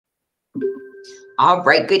All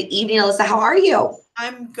right. Good evening, Alyssa. How are you?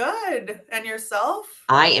 I'm good. And yourself?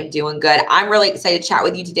 I am doing good. I'm really excited to chat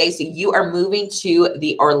with you today. So you are moving to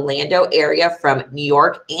the Orlando area from New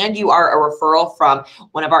York, and you are a referral from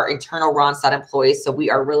one of our internal Randstad employees. So we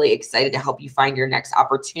are really excited to help you find your next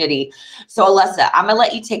opportunity. So Alyssa, I'm going to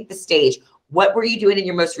let you take the stage. What were you doing in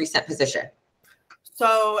your most recent position?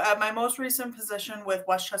 So at my most recent position with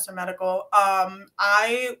Westchester Medical,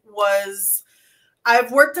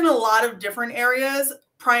 I've worked in a lot of different areas.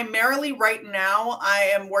 Primarily right now,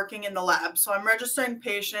 I am working in the lab. So I'm registering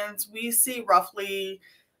patients. We see roughly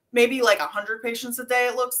maybe like 100 patients a day,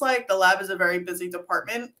 it looks like. The lab is a very busy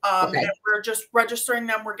department. Okay. And we're just registering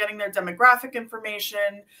them. We're getting their demographic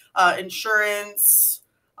information, insurance,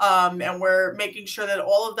 and we're making sure that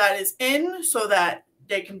all of that is in so that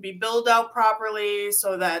they can be billed out properly,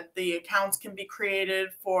 so that the accounts can be created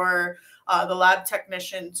for the lab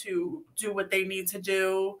technician to do what they need to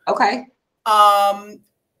do. Okay.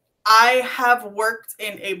 I have worked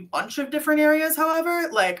in a bunch of different areas, however.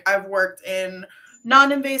 Like I've worked in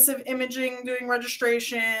non-invasive imaging doing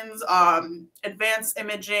registrations, advanced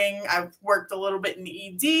imaging. I've worked a little bit in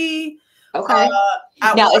ED. Okay.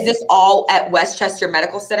 Now, is this all at Westchester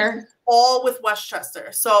Medical Center? All with Westchester.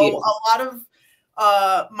 So Beautiful. a lot of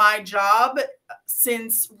my job,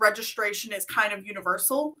 since registration is kind of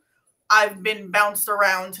universal, I've been bounced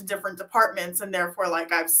around to different departments, and therefore,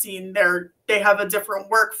 like I've seen they have a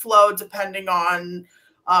different workflow depending on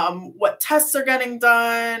what tests are getting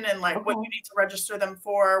done and like what you need to register them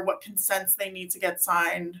for, what consents they need to get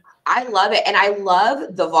signed. I love it. And I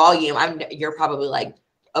love the volume. You're probably like,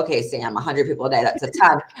 okay, Sam, 100 people a day, that's a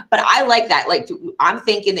ton. But I like that. Like, I'm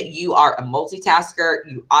thinking that you are a multitasker.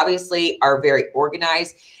 You obviously are very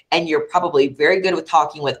organized, and you're probably very good with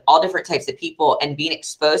talking with all different types of people and being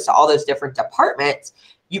exposed to all those different departments.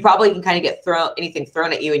 You probably can kind of get anything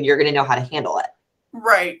thrown at you, and you're going to know how to handle it.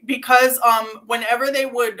 Right. Because whenever they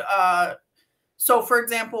would, so for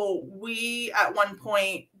example, we at one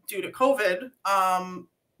point, due to COVID,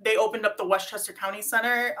 they opened up the Westchester County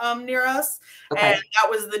Center near us. Okay. And that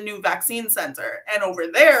was the new vaccine center. And over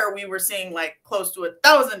there, we were seeing like close to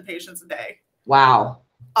 1,000 patients a day. Wow.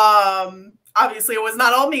 Obviously, it was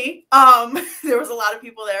not all me. There was a lot of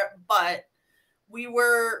people there, but we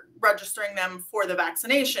were registering them for the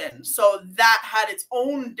vaccination. So that had its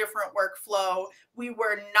own different workflow. We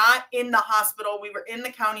were not in the hospital. We were in the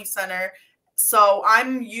county center. So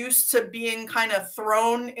I'm used to being kind of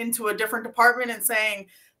thrown into a different department and saying,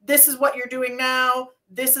 this is what you're doing now.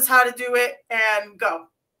 This is how to do it, and go.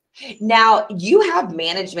 Now, you have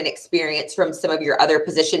management experience from some of your other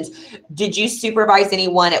positions. Did you supervise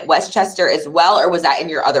anyone at Westchester as well, or was that in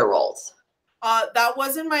your other roles? That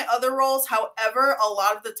was in my other roles. However, a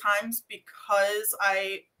lot of the times, because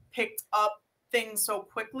I picked up things so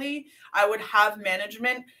quickly, I would have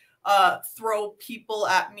management throw people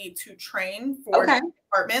at me to train for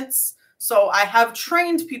departments. So I have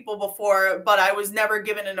trained people before, but I was never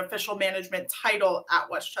given an official management title at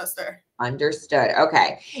Westchester. Understood.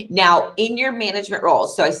 Okay. Now, in your management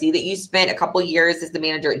roles, so I see that you spent a couple of years as the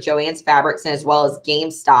manager at Joann's Fabrics and as well as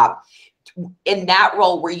GameStop. In that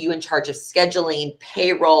role, were you in charge of scheduling,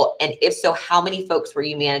 payroll? And if so, how many folks were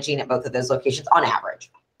you managing at both of those locations on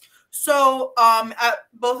average? So at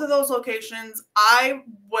both of those locations, I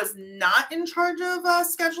was not in charge of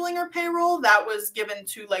scheduling or payroll. That was given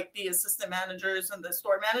to like the assistant managers and the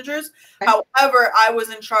store managers. Okay. However, I was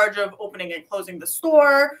in charge of opening and closing the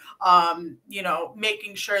store,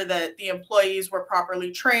 making sure that the employees were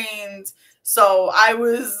properly trained. So I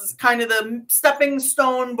was kind of the stepping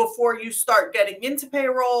stone before you start getting into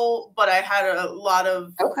payroll, but I had a lot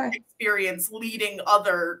of experience leading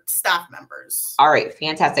other staff members. All right,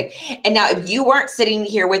 fantastic. And now if you weren't sitting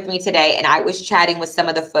here with me today and I was chatting with some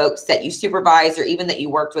of the folks that you supervise or even that you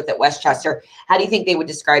worked with at Westchester, how do you think they would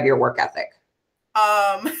describe your work ethic?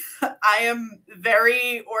 I am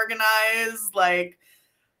very organized. Like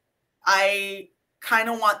I kind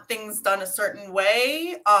of want things done a certain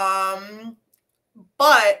way.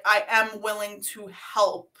 But I am willing to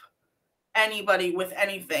help anybody with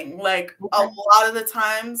anything. Like a lot of the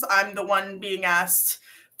times I'm the one being asked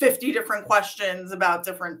 50 different questions about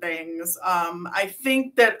different things. I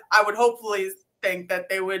think that I would hopefully think that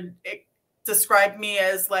they would describe me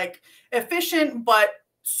as like efficient, but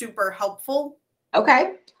super helpful.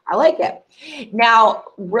 Okay. I like it. Now,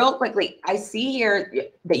 real quickly, I see here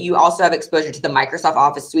that you also have exposure to the Microsoft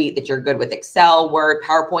Office suite, that you're good with Excel, Word,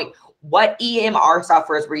 PowerPoint. What EMR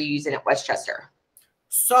softwares were you using at Westchester?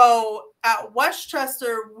 So at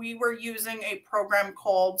Westchester, we were using a program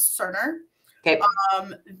called Cerner. Okay.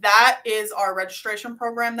 That is our registration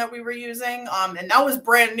program that we were using. And that was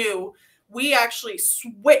brand new. We actually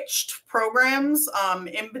switched programs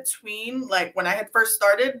in between. Like when I had first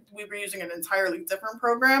started, we were using an entirely different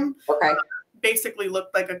program. Okay. Basically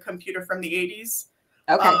looked like a computer from the 80s.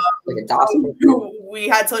 Okay. It's awesome. We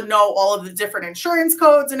had to know all of the different insurance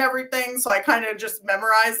codes and everything. So I kind of just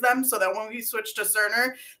memorized them so that when we switched to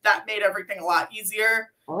Cerner, that made everything a lot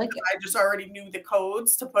easier. I just already knew the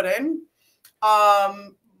codes to put in.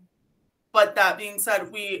 But that being said,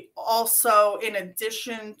 we also, in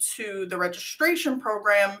addition to the registration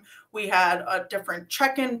program, we had a different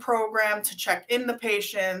check-in program to check in the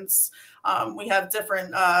patients. We have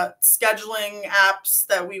different scheduling apps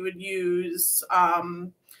that we would use.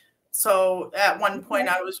 So at one point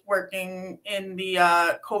I was working in the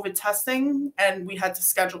COVID testing, and we had to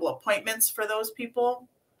schedule appointments for those people.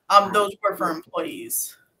 Those were for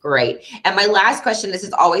employees. Great. And my last question, this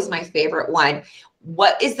is always my favorite one.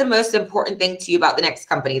 What is the most important thing to you about the next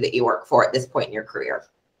company that you work for at this point in your career?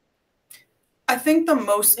 I think the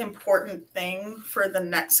most important thing for the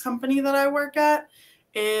next company that I work at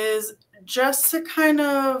is just to kind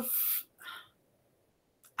of,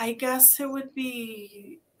 I guess it would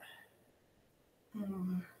be,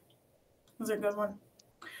 was it a good one?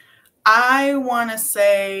 I want to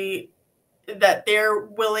say that they're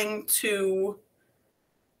willing to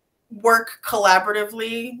work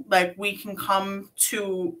collaboratively. Like we can come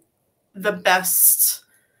to the best,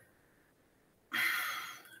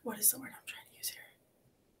 what is the word I'm trying to use here?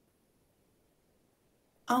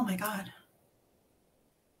 Oh my God.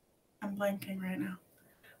 I'm blanking right now.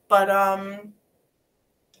 But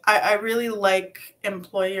I really like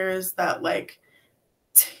employers that like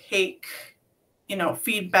take, you know,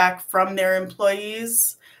 feedback from their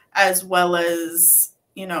employees, as well as,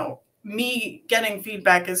 you know, me getting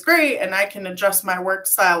feedback is great and I can adjust my work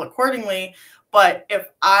style accordingly. But if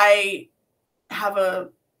I have a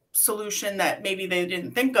solution that maybe they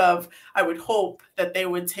didn't think of, I would hope that they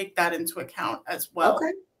would take that into account as well.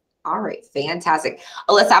 Okay. All right. Fantastic.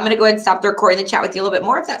 Alyssa, I'm going to go ahead and stop the recording and chat with you a little bit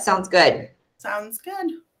more if that sounds good. Sounds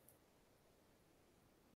good.